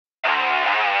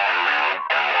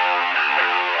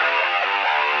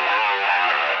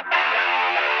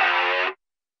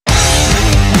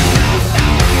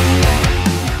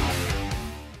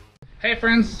Hey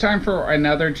friends, it's time for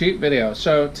another Jeep video.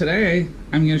 So today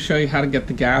I'm going to show you how to get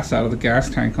the gas out of the gas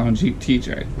tank on Jeep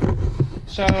TJ.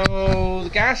 So the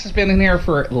gas has been in here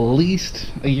for at least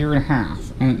a year and a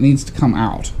half and it needs to come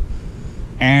out.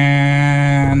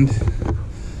 And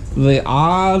the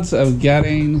odds of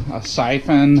getting a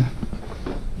siphon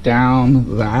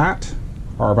down that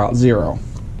are about zero.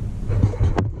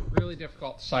 Really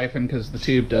difficult to siphon because the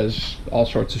tube does all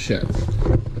sorts of shit.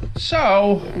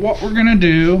 So what we're gonna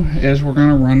do is we're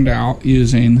gonna run it out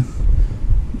using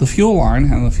the fuel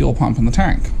line and the fuel pump in the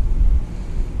tank.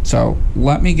 So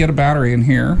let me get a battery in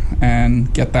here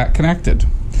and get that connected,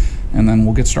 and then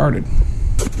we'll get started.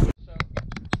 So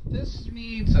this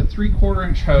needs a 3/4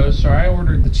 inch hose, so I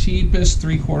ordered the cheapest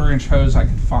 3/4 inch hose I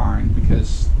could find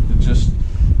because it just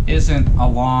isn't a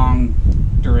long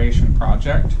duration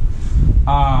project.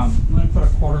 Let me put a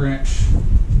 1/4 inch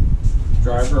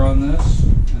driver on this,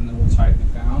 and then we'll tighten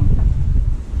it down.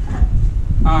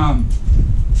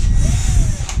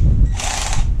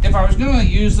 If I was going to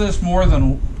use this more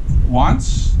than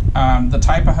once, the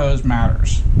type of hose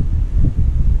matters.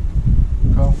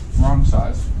 Oh, wrong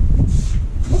size.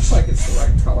 Looks like it's the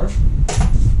right color,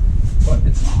 but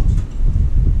it's not.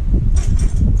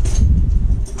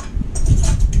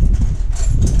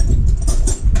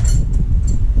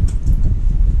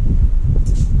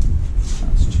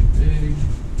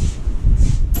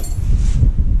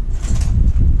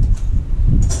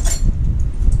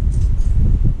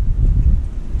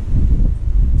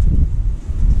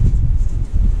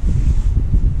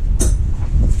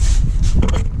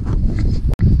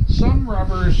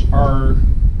 Are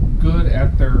good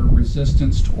at their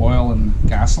resistance to oil and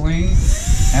gasoline,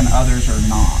 and others are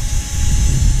not.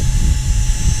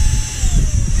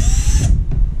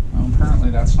 Well, apparently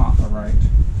that's not the right.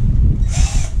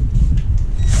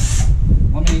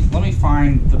 Let me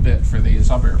find the bit for these.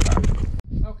 I'll be right back.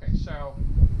 Okay, so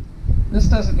this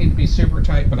doesn't need to be super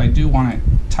tight, but I do want it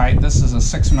tight. This is a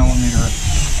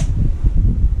 6mm.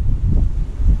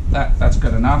 That's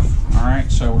good enough. All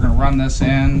right, so we're gonna run this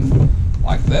in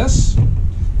like this.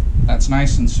 That's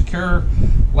nice and secure.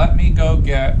 Let me go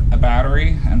get a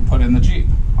battery and put in the Jeep.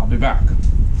 I'll be back.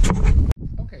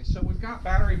 Okay, so we've got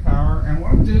battery power, and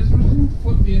what I'm gonna do is I'm gonna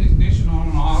flip the ignition on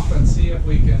and off and see if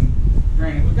we can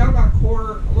drain it. We've got about a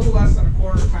little less than a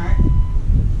quarter tank.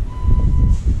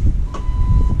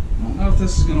 I don't know if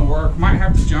this is gonna work. Might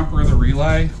have to jumper the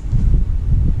relay.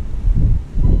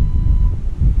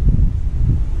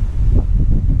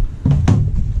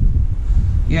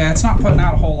 Yeah, it's not putting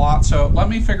out a whole lot, so let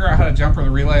me figure out how to jumper the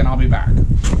relay and I'll be back.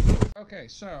 Okay,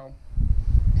 so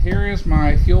here is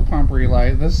my fuel pump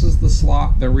relay. This is the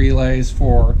slot the relays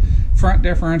for front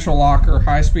differential locker,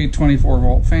 high speed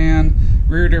 24-volt fan,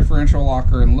 rear differential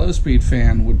locker, and low speed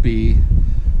fan would be,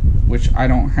 which I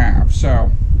don't have.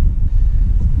 So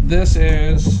this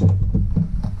is a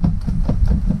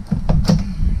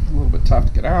little bit tough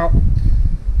to get out.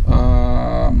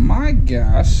 My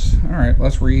guess, all right,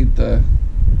 let's read the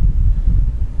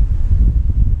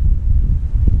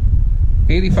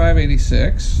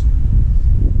 8586.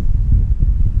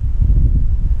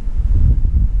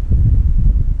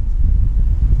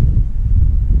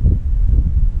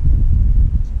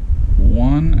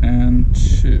 One and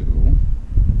two.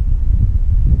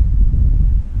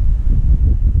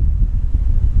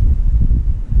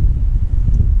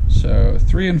 So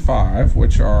 3 and 5,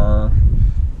 which are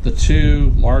the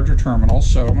two larger terminals.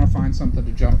 So I'm going to find something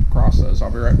to jump across those.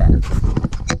 I'll be right back.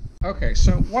 Okay,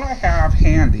 so what I have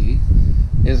handy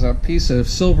is a piece of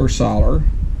silver solder,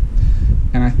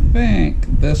 and I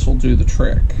think this will do the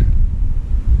trick.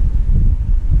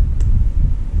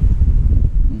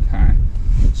 Okay,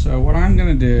 so what I'm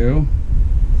going to do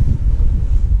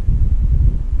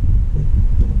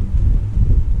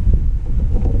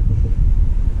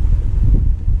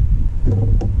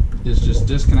is just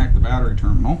disconnect the battery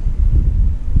terminal.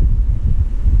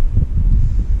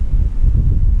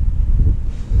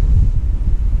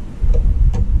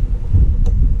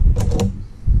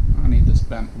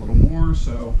 Bent a little more,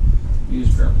 so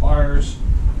use a pair of pliers.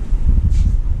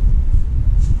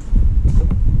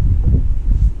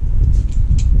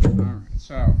 Alright,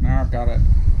 so now I've got it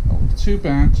a little too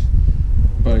bent,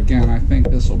 but again, I think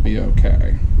this will be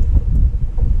okay.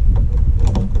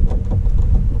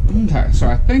 Okay, so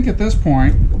I think at this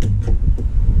point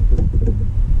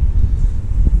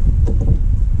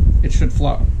it should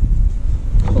flow.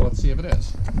 So let's see if it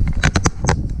is.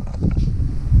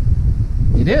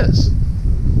 It is.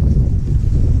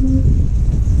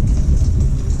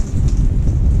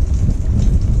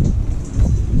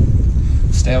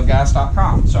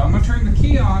 stalegas.com. So I'm going to turn the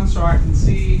key on so I can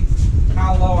see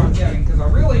how low I'm getting, because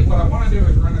what I want to do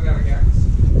is run it out of gas.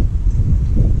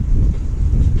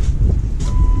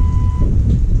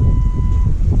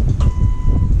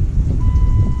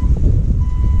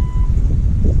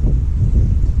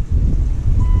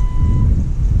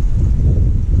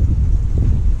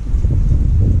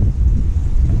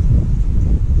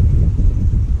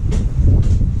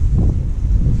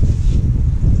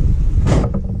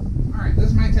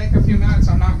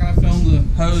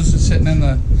 Hose is sitting in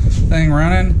the thing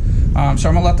running, so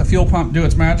I'm gonna let the fuel pump do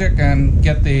its magic and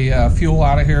get the fuel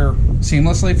out of here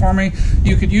seamlessly for me.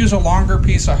 You could use a longer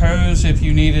piece of hose if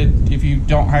you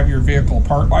don't have your vehicle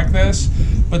apart like this,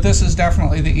 but this is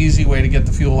definitely the easy way to get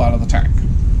the fuel out of the tank.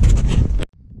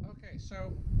 Okay, so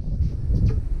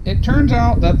it turns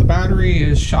out that the battery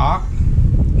is shot.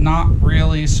 Not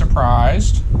really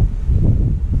surprised.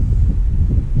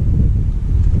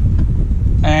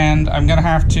 And I'm gonna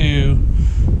have to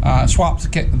swap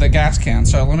the gas can.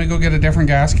 So let me go get a different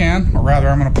gas can, or rather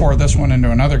I'm going to pour this one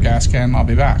into another gas can and I'll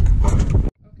be back.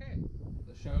 Okay,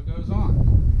 the show goes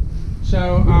on.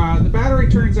 So the battery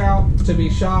turns out to be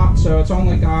shot, so it's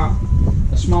only got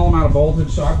a small amount of voltage,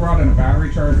 so I brought in a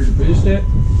battery charger to boost it.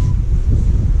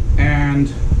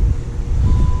 And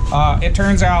it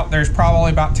turns out there's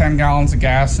probably about 10 gallons of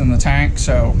gas in the tank,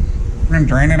 so we're going to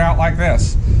drain it out like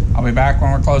this. I'll be back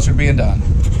when we're closer to being done.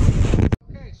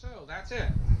 Okay, so that's it.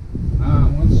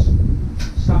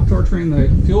 Let's stop torturing the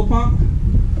fuel pump.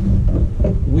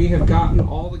 We have gotten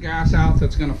all the gas out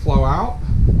that's going to flow out,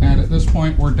 and at this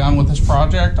point we're done with this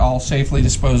project. I'll safely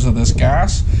dispose of this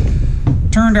gas.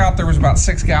 Turned out there was about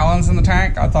 6 gallons in the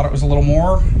tank. I thought it was a little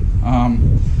more.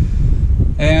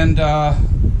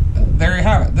 There you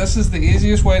have it. This is the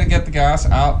easiest way to get the gas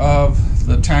out of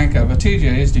the tank of a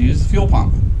TJ, is to use the fuel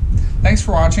pump. Thanks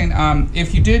for watching.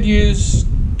 If you did use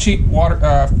cheap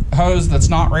water hose that's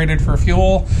not rated for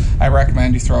fuel, I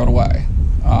recommend you throw it away.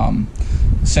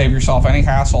 Save yourself any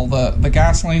hassle. The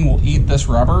gasoline will eat this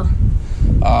rubber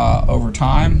over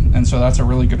time, and so that's a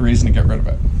really good reason to get rid of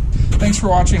it. Thanks for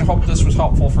watching. I hope this was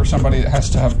helpful for somebody that has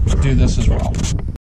to do this as well.